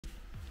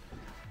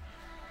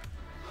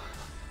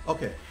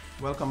Okay,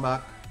 welcome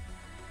back.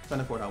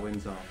 24 at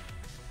Windsor.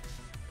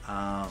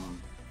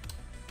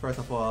 First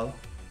of all,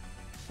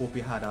 hope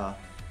you had a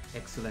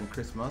excellent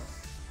Christmas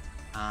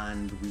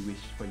and we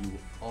wish for you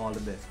all the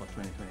best for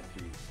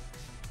 2023.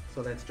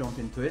 So let's jump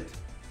into it.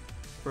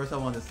 First I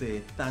want to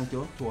say thank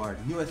you to our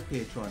newest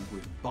patron, who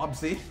is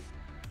Bobsy.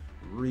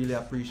 Really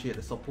appreciate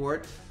the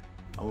support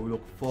and we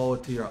look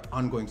forward to your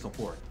ongoing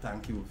support.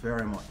 Thank you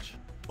very much.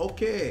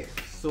 Okay,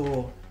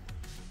 so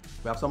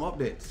we have some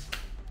updates.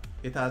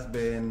 It has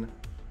been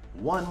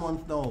 1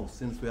 month now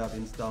since we have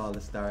installed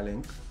the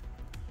Starlink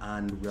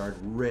and we are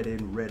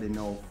ready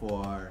now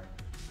for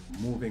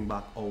moving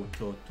back out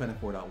to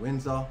 24 at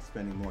Windsor,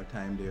 spending more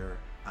time there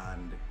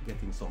and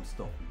getting some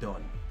stuff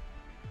done.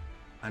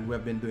 And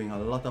we've been doing a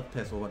lot of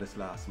tests over this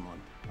last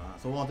month.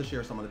 So I want to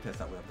share some of the tests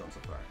that we have done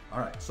so far.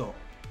 Alright, so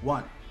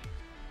one,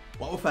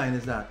 what we find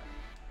is that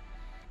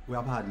we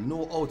have had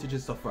no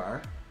outages so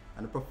far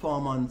and the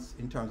performance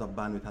in terms of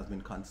bandwidth has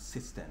been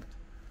consistent.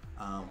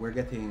 We're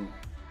getting,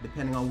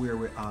 depending on where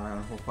we are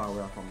and how far we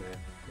are from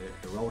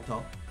the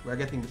router, we're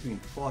getting between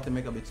 40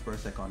 megabits per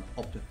second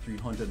up to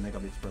 300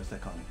 megabits per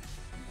second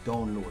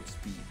download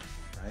speed,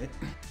 right?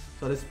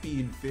 So the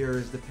speed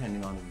varies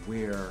depending on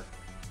where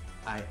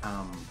I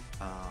am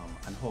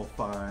and how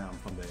far I am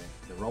from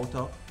the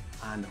router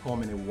and how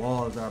many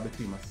walls are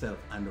between myself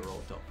and the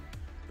router.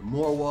 The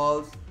more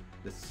walls,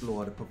 the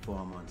slower the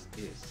performance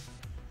is.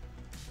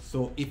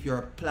 So if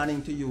you're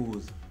planning to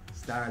use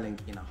Starlink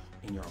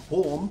in your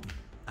home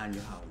and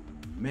you have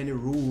many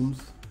rooms,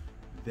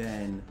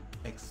 then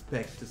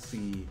expect to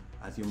see,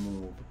 as you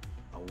move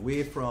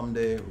away from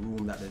the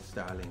room that the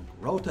Starlink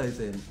router is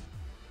in,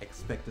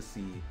 expect to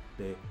see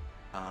the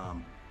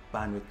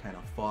bandwidth kind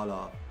of fall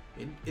off.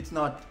 It's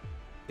not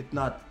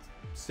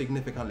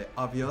significantly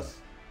obvious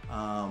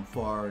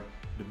for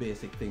the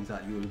basic things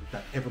that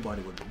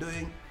everybody will be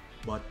doing,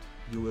 but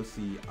you will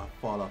see a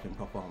fall off in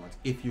performance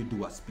if you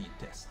do a speed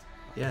test.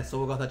 Yeah,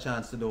 so we got a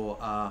chance to do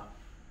a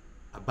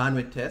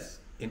bandwidth test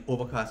in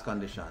overcast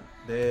condition.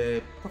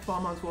 The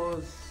performance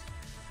was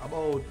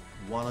about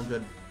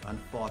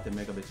 140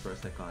 megabits per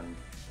second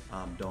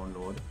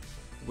download,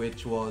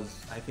 which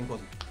I think was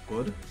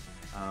good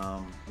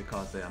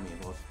because the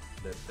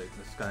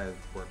skies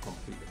were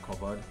completely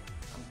covered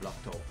and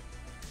blocked out.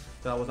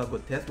 So that was a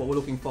good test, but we're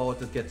looking forward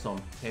to get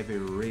some heavy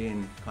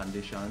rain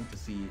condition to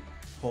see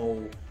how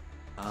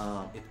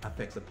it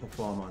affects the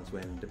performance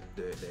when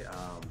the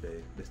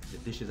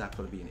dish is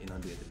actually being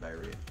inundated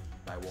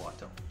by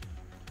water.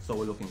 So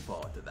we're looking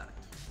forward to that.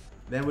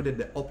 Then we did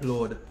the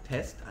upload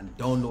test and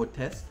download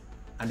test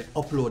and the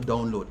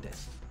upload-download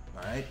test.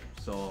 Alright,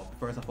 so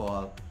first of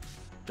all,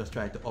 just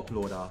try to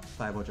upload our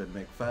 500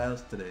 meg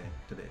files to the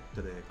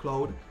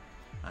cloud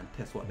and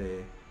test what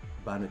the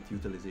bandwidth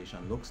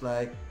utilization looks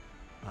like.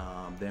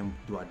 Then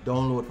do a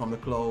download from the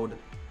cloud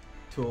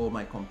to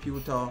my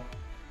computer,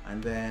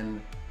 and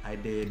then I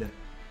did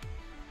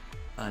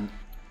an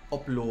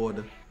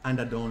upload and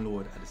a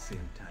download at the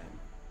same time,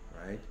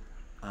 right?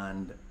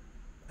 And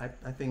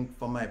I think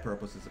for my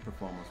purposes the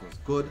performance was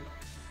good,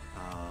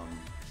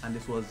 and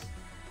this was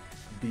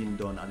being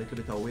done a little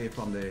bit away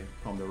from the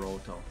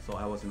router, so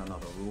I was in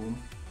another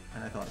room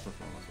and I thought the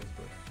performance was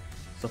good.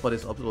 So for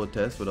this upload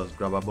test, we just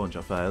grab a bunch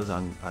of files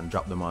and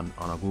drop them on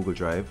a Google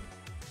Drive.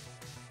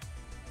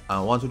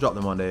 And once we drop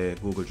them on the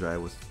Google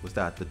Drive, we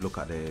start to look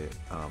at the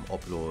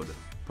upload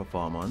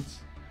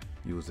performance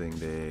using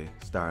the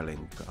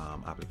Starlink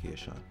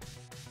application.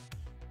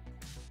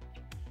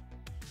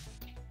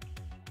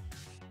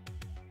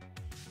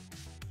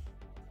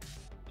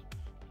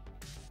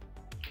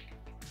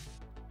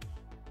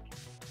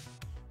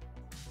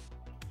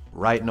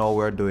 Right now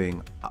we're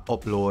doing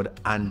upload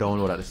and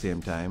download at the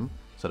same time.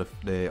 So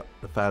the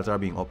files are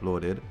being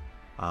uploaded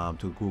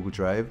to Google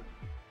Drive,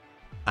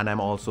 and I'm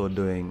also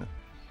doing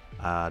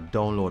a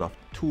download of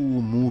 2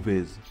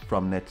 movies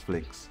from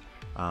Netflix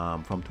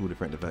from 2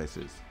 different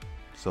devices.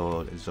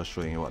 So it's just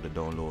showing you what the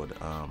download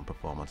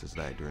performance is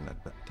like during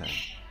that time.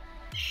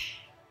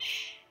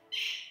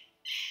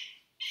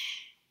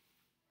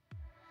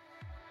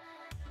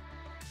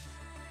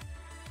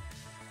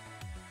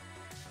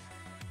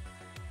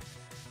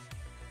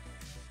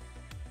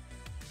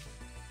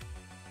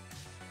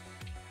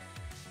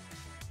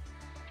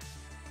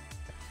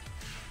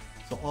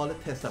 So all the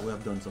tests that we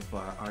have done so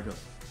far are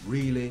just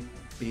really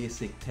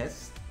basic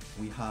tests.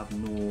 We have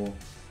no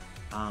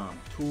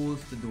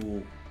tools to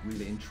do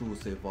really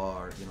intrusive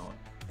or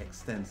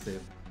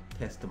extensive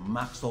tests to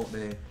max out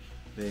the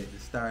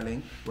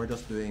Starlink. We're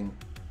just doing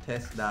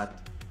tests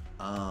that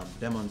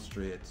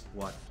demonstrates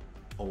what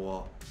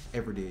our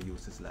everyday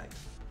use is like.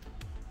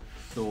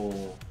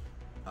 So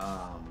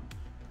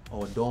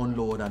our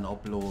download and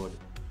upload,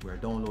 we're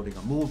downloading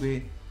a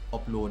movie,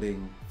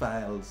 uploading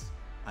files,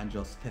 and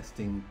just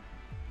testing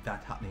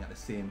that happening at the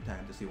same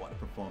time to see what the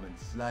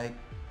performance is like.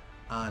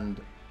 And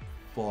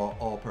for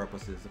all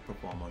purposes, the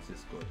performance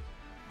is good.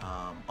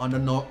 Under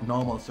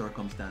normal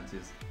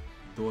circumstances,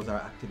 those are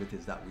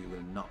activities that we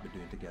will not be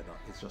doing together.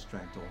 It's just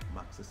trying to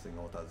max this thing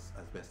out as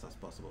best as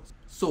possible.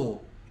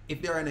 So if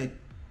there are any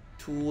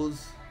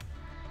tools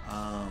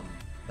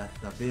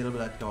that's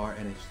available at your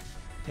any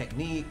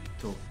technique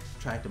to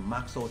try to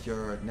max out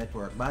your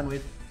network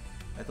bandwidth,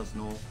 let us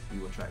know. We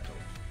will try it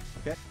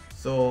out. Okay.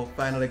 So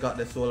finally got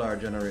the solar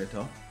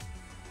generator,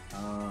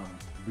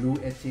 Blue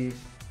Yeti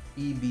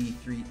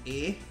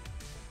EB3A.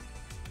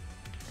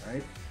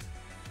 Right.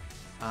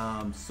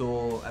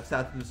 So I've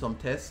started to do some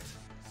tests.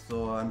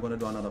 So I'm going to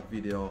do another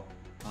video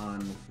on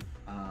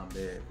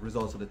the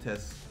results of the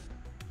test.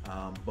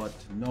 But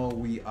now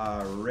we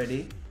are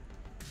ready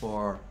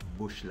for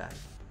bush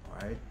life.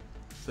 All right.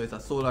 So it's a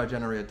solar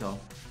generator.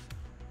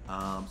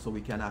 So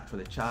we can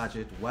actually charge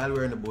it while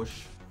we're in the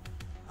bush.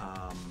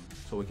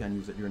 So we can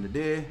use it during the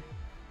day,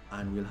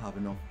 and we'll have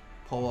enough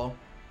power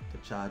to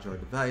charge our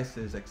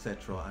devices,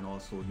 etc., and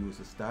also use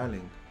the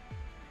Starlink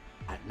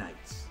at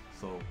nights.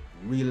 So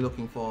really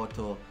looking forward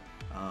to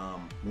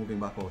moving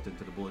back out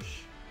into the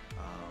bush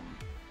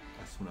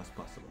as soon as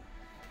possible.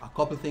 A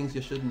couple things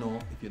you should know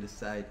if you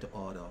decide to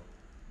order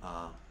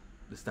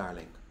the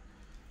Starlink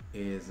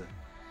is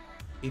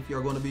if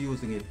you're going to be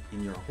using it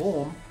in your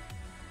home,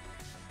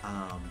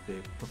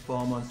 the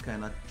performance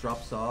kind of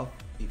drops off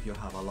if you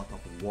have a lot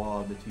of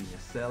wall between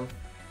yourself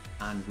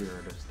and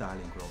where the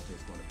Starlink router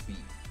is going to be.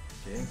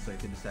 Okay, so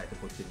if you decide to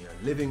put it in your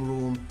living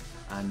room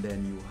and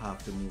then you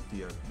have to move to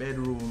your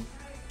bedroom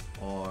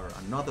or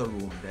another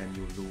room, then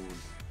you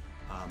lose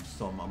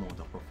some amount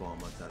of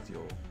performance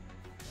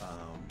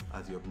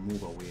as you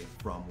move away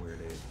from where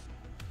the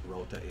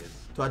router is.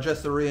 To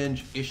address the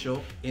range issue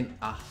in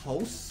a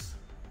house,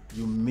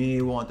 you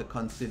may want to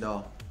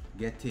consider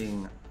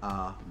getting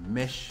a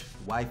mesh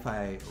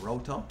Wi-Fi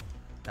router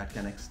that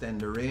can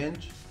extend the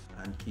range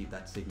and keep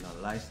that signal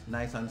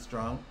nice and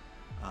strong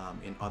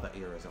in other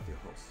areas of your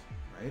house,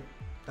 right?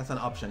 That's an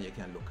option you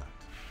can look at.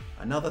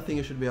 Another thing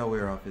you should be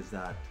aware of is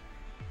that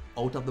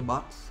out of the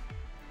box,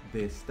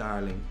 the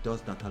Starlink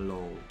does not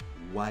allow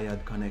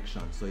wired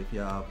connection. So if you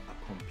have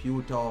a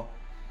computer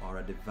or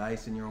a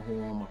device in your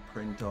home, a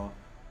printer,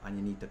 and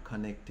you need to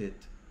connect it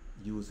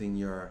using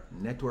your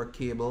network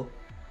cable,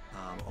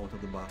 out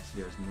of the box,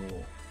 there's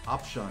no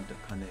option to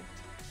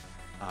connect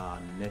a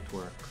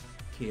network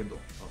cable.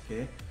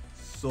 Okay,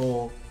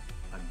 so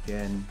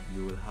again,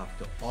 you will have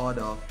to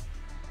order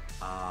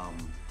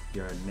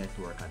your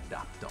network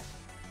adapter.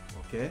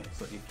 Okay,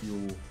 so if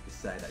you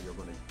decide that you're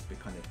going to be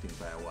connecting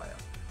via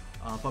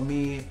wire. For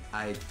me,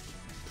 I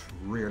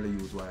rarely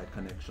use wired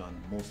connection.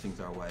 Most things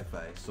are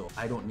Wi-Fi, so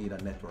I don't need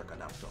a network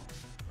adapter,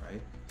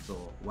 right?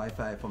 So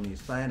Wi-Fi for me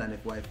is fine, and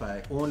if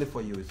Wi-Fi only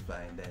for you is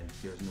fine, then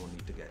there's no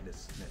need to get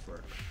this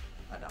network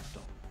adapter.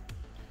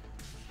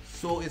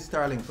 So is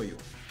Starlink for you?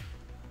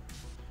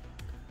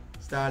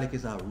 Starlink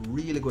is a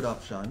really good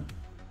option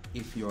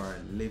if you are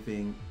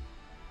living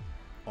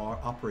or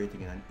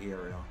operating in an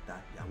area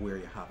where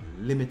you have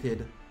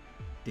limited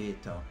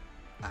data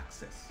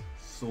access.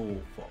 So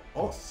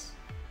for us,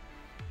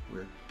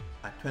 we're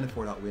at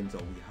 24.Windsor,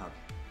 we have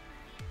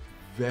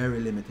very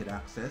limited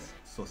access,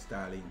 so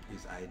Starlink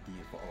is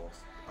ideal for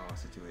our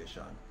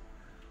situation.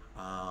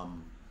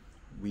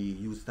 We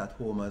use it at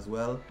home as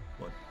well,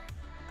 but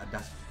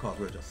that's because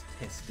we're just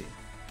testing.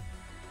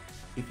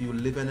 If you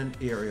live in an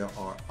area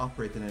or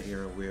operate in an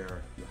area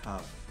where you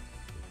have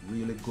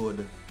really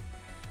good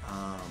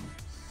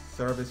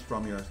service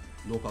from your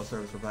local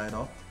service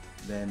provider,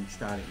 then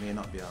Starlink may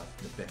not be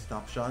the best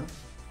option.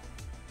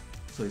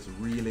 So it's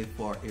really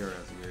for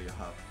areas where you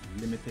have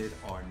limited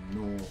or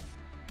no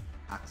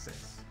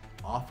access,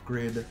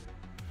 off-grid,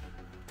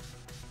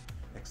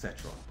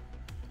 etc.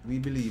 We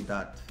believe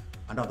that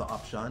another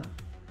option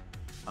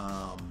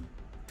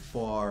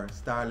for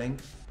Starlink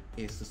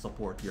is to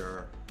support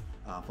your,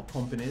 for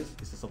companies,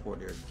 is to support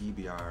their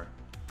DBR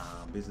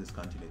business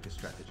continuity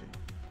strategy.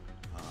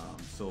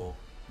 So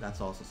that's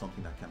also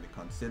something that can be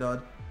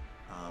considered.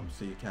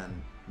 So you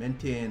can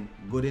maintain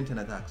good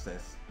internet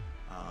access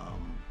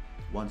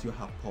once you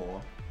have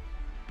power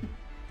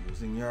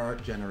using your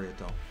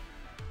generator,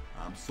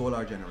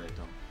 solar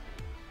generator,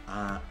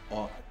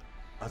 or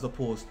as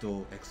opposed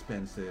to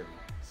expensive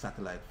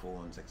satellite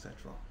phones, etc.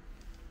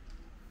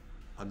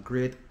 A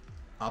great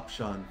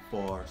option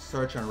for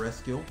search and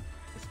rescue,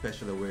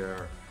 especially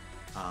where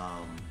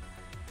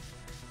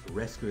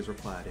rescue is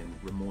required in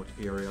remote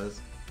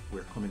areas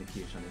where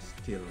communication is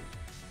still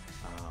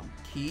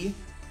key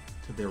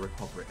to their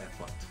recovery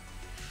effort,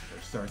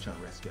 their search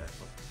and rescue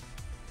effort.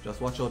 Just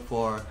watch out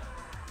for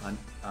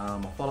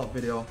a follow-up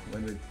video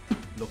when we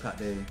look at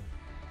the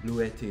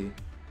Blue Yeti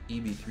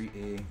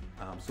EB3A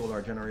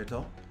solar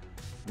generator,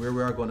 where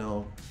we are going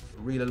to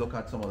really look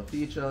at some of the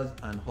features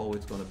and how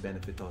it's going to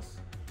benefit us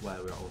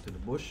while we're out in the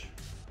bush.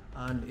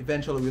 And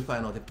eventually we'll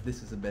find out if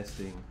this is the best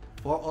thing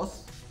for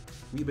us.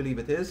 We believe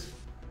it is.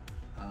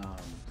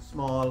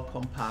 Small,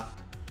 compact,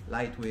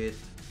 lightweight,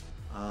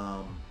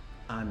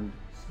 and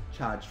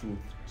charged through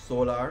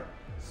solar.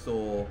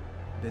 So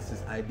this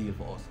is ideal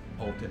for us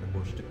out in the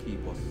bush to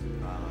keep us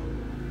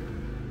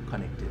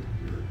connected.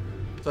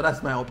 So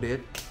that's my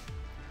update.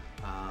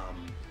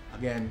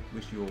 Again,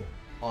 wish you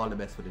all the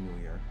best for the new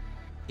year.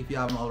 If you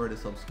haven't already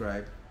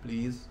subscribed,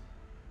 please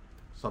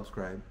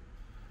subscribe.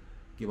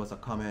 give us a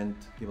comment,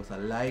 give us a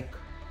like,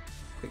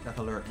 click that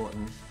alert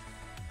button,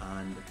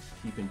 and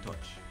keep in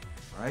touch.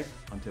 All right,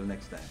 until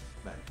next time,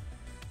 bye.